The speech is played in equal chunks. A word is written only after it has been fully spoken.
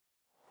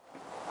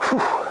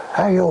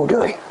How you all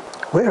doing?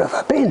 Where have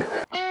I been?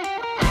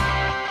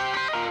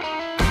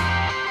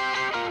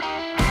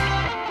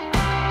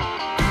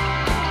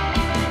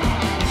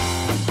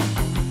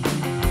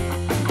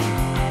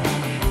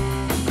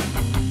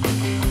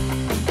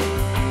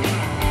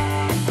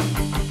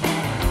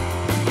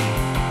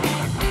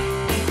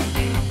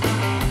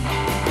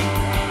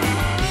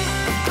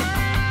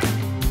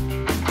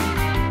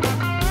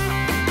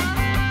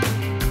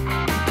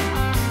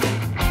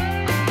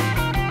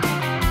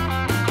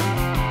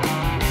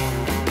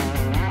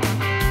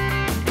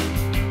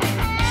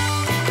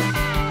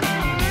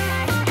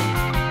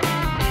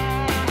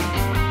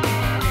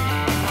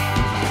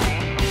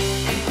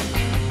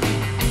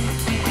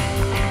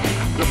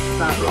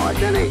 Right,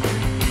 then it.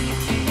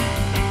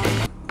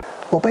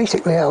 Well,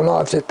 basically our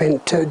lives have been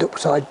turned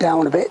upside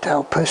down a bit,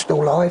 our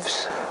personal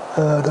lives.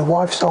 The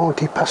wife's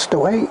auntie passed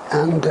away,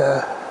 and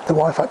the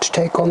wife had to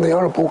take on the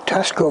horrible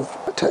task of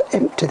to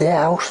empty the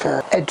house.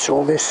 Ed's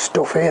all this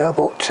stuff here,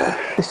 but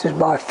this is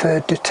my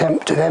third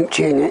attempt of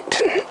emptying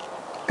it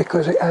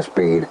because it has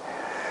been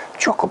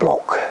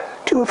chock-a-block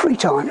 2 or 3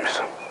 times.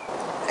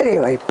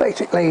 Anyway,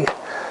 basically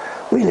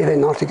we live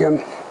in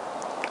Nottingham.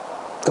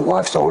 The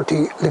wife's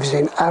auntie lives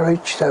in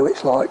Harwich, so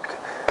it's like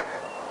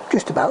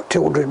just about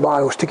 200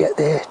 miles to get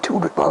there,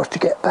 200 miles to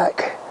get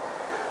back.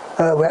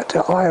 We had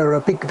to hire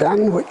a big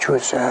van, which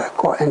was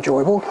quite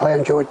enjoyable. I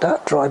enjoyed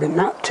that, driving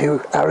that to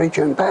Harwich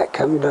and back,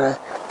 and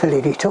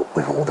filling it up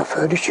with all the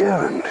furniture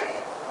and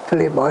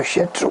filling my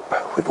sheds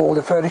up with all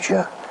the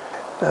furniture.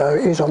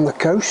 It is on the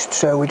coast,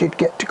 so we did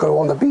get to go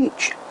on the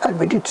beach, and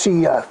we did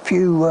see a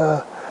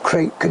few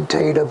crate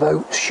container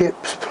boats,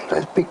 ships,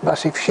 those big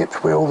massive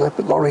ships with all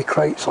the lorry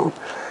crates on.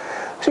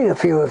 Seen a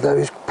few of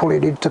those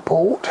pulling into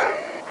port,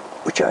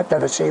 which I'd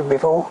never seen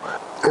before.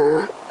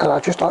 And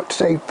I'd just like to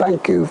say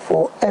thank you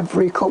for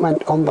every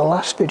comment on the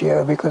last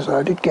video, because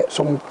I did get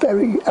some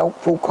very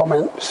helpful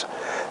comments,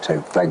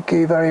 so thank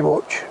you very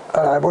much.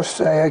 And I must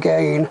say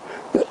again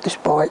that this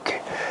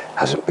bike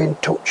hasn't been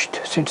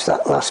touched since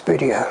that last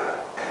video,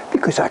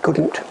 because I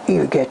couldn't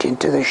even get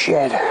into the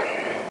shed.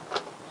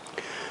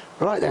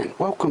 Right then,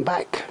 welcome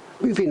back.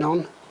 Moving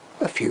on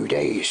a few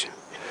days.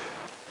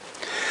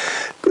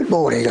 Good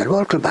morning and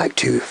welcome back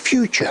to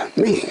future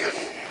me.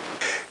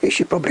 Yes,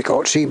 you probably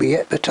can't see me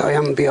yet, but I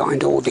am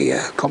behind all the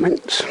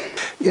comments.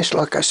 Yes,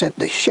 like I said,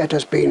 the shed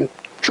has been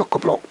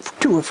chock-a-block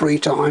 2 or 3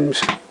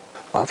 times.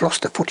 I've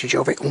lost the footage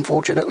of it,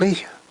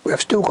 unfortunately. We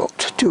have still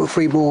got 2 or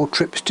 3 more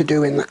trips to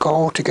do in the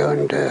car to go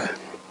and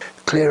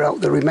clear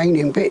out the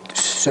remaining bits,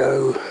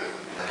 so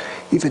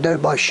even though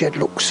my shed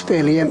looks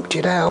fairly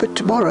emptied out, but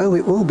tomorrow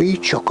it will be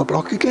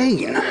chock-a-block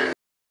again.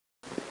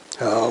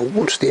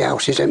 Once the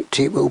house is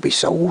empty, it will be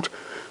sold,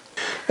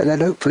 and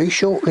then hopefully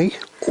shortly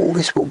all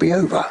this will be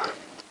over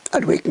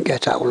and we can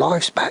get our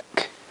lives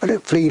back and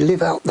hopefully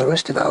live out the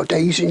rest of our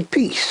days in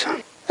peace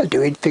and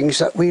doing things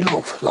that we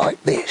love, like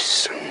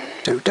this.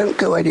 So don't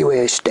go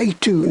anywhere, stay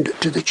tuned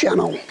to the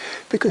channel,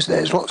 because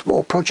there's lots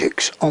more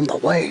projects on the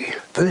way.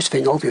 First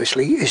thing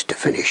obviously is to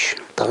finish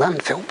the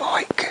landfill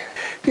bike.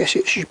 Yes,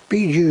 it's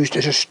being used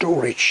as a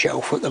storage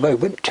shelf at the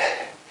moment.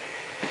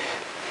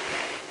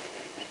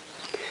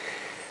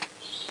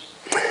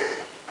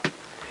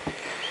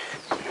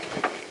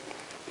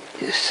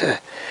 Yes,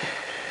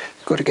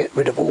 got to get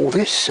rid of all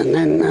this, and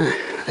then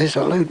there's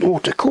a load more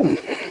to come.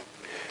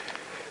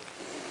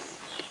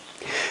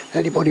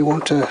 Anybody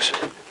want a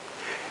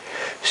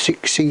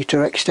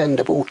 6-seater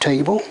extendable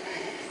table?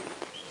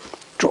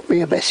 Drop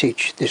me a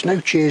message. There's no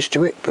cheers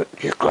to it, but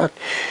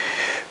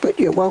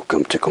you're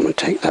welcome to come and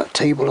take that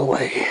table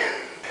away.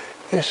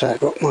 Yes, I've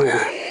got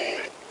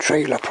my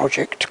trailer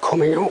project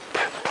coming up.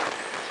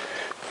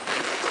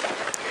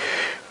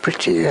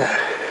 Pretty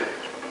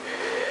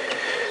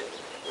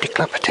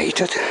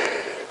decapitated.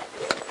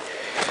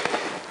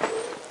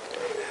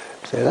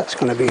 So that's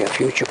going to be a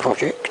future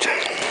project.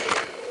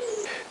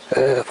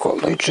 I've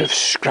got loads of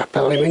scrap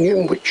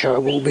aluminium which I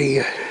will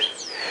be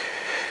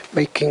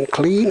making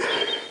clean,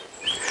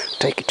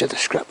 take it to the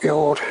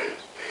scrapyard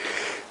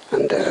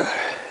and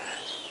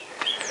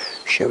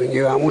showing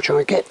you how much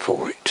I get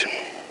for it.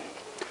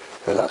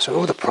 So that's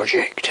another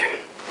project.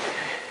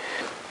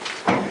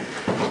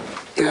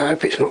 I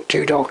hope it's not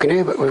too dark in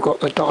here, but we've got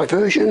the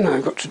diversion.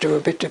 I've got to do a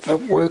bit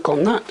of work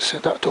on that, so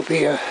that'll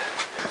be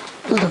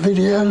another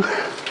video.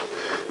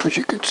 As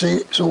you can see,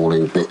 it's all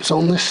in bits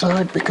on this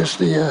side because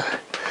the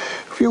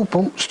fuel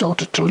pump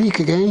started to leak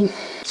again.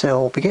 So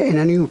I'll be getting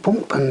a new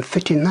pump and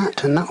fitting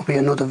that, and that'll be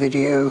another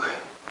video.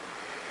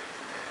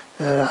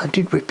 I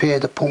did repair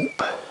the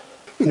pump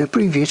in a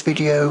previous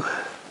video.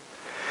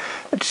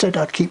 I'd said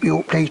I'd keep you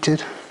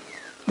updated,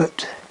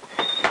 but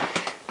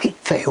it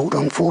failed,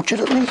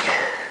 unfortunately.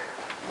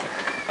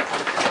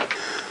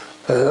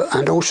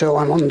 And also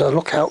I'm on the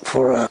lookout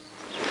for a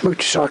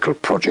motorcycle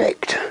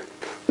project.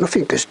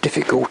 Nothing as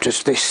difficult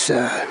as this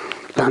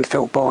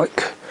landfill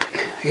bike.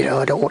 You know,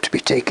 I don't want to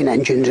be taking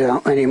engines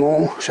out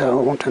anymore, so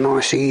I want a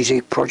nice easy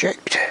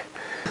project.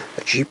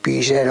 A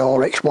GPZ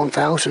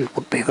RX1000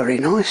 would be very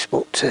nice,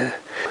 but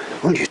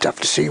we'll just have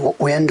to see what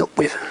we end up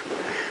with.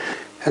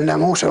 And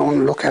I'm also on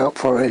the lookout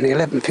for an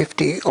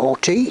 1150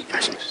 RT,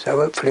 so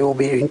hopefully we'll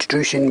be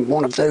introducing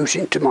one of those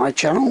into my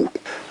channel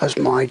as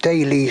my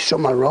daily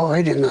summer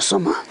ride in the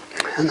summer.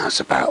 And that's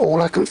about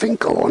all I can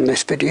think of on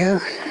this video.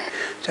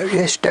 So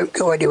yes, don't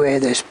go anywhere,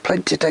 there's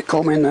plenty to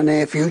come in the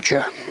near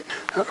future.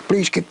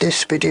 Please give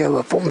this video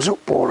a thumbs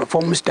up or a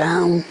thumbs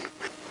down,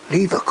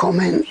 leave a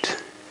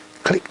comment,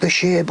 click the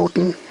share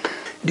button.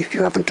 And if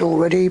you haven't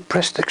already,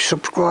 press the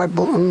subscribe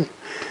button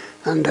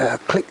and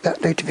click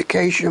that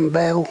notification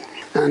bell.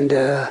 And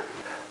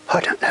I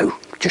don't know,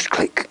 just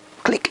click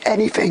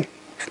anything.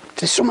 If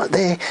there's something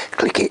there,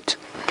 click it.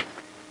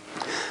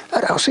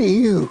 And I'll see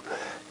you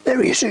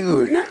very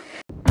soon.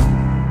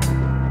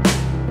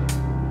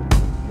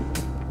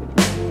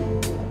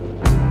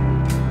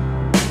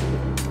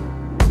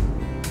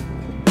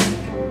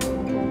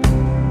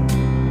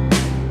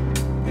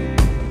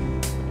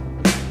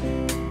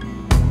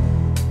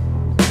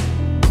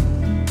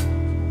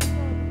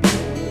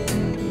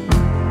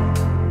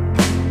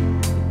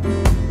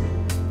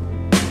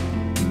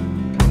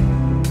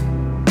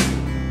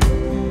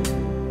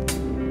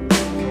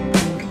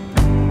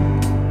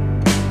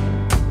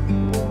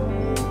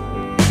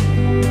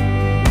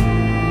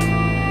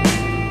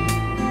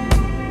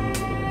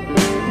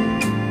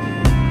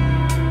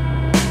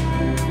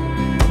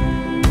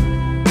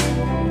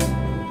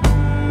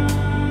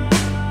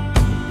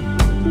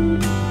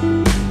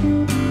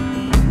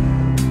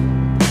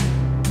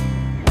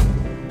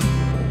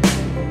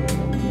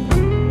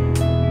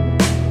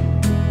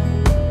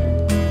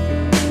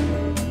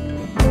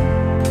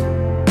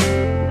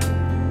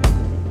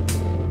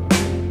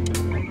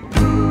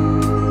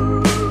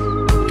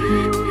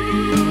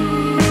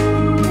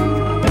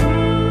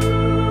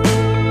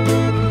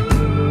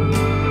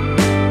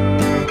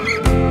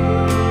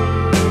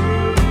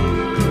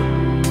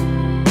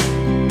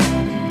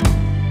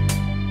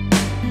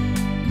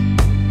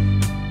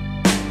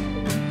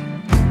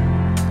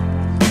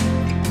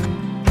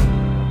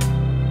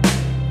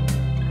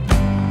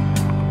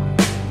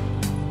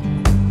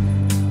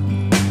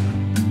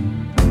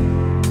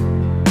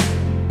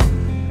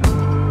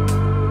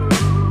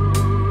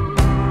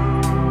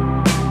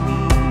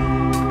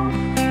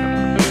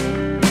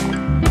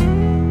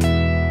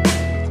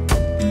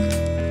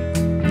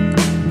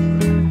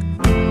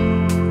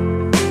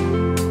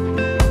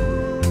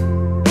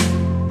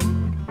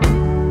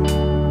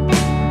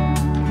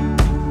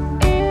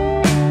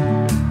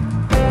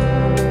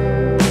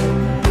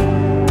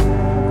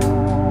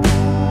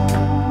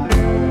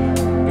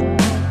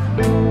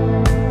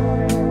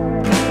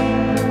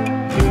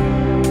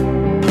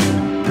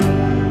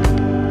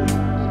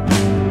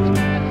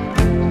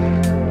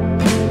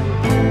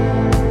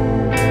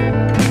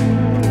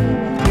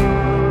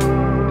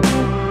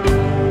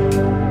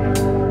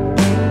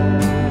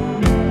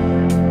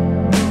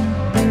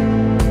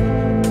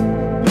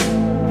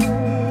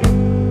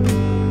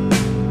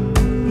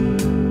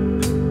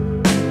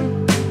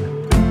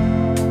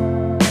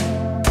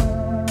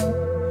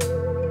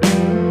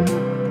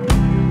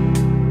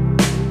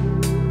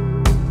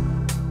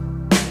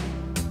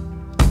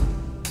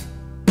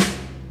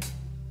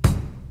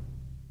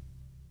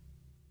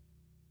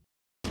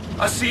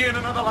 I'll see you in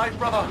another life,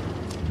 brother.